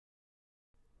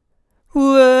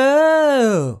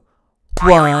Whoa!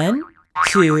 1,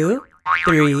 2,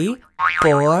 3,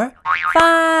 4,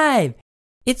 5.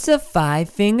 It's a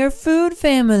 5-finger food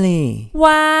family.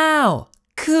 Wow!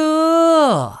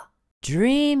 Cool!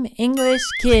 Dream English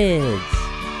Kids.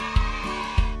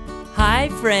 Hi,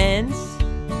 friends.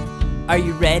 Are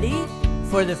you ready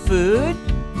for the food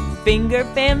finger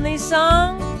family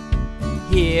song?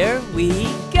 Here we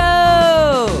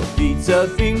go! Pizza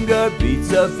finger,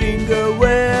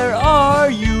 where are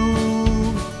you?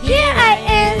 Here I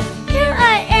am,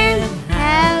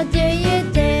 how do you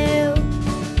do?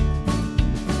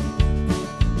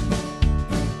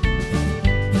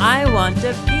 I want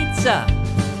a pizza.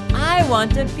 I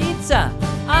want a pizza.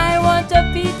 I want a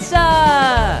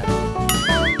pizza.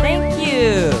 Thank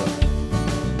you.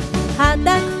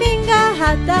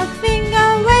 Hot dog finger,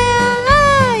 where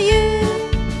are you?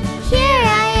 Here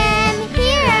I am,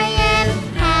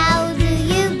 how do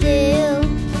you do?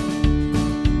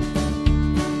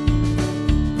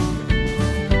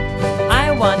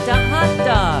 I want a hot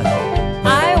dog.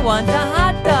 I want a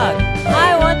hot dog.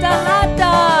 I want a hot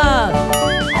dog.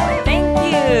 Thank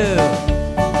you.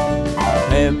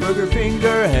 Hamburger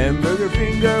finger,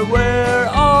 where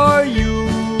are you?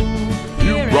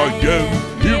 Here I am,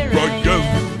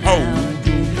 how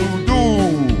do you do?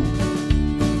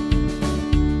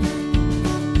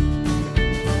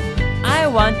 I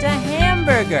want a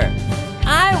hamburger.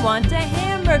 I want a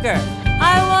hamburger.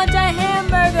 I want a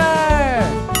hamburger.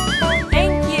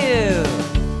 Thank you.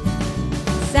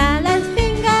 Salad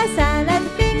finger,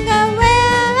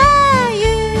 where are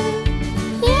you?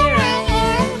 Here I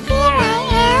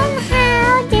am, how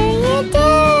do you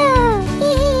do?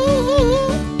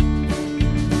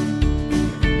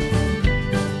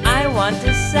 I want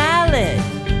a salad.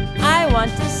 I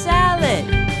want a salad.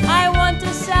 I want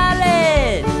a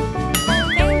salad.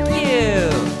 Thank you.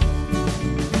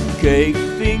 Cake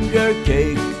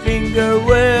finger,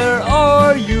 where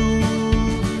are you?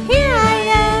 Here I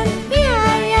am,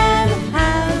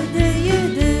 how do you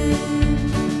do?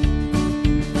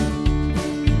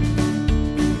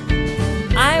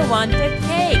 I want a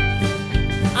cake.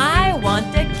 I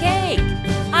want a cake.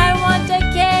 I want a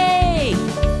cake.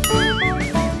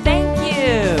 Thank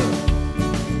you.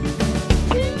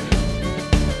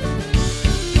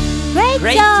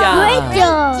 Great job.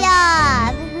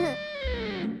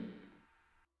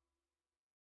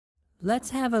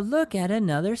 Let's have a look at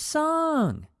another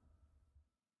song.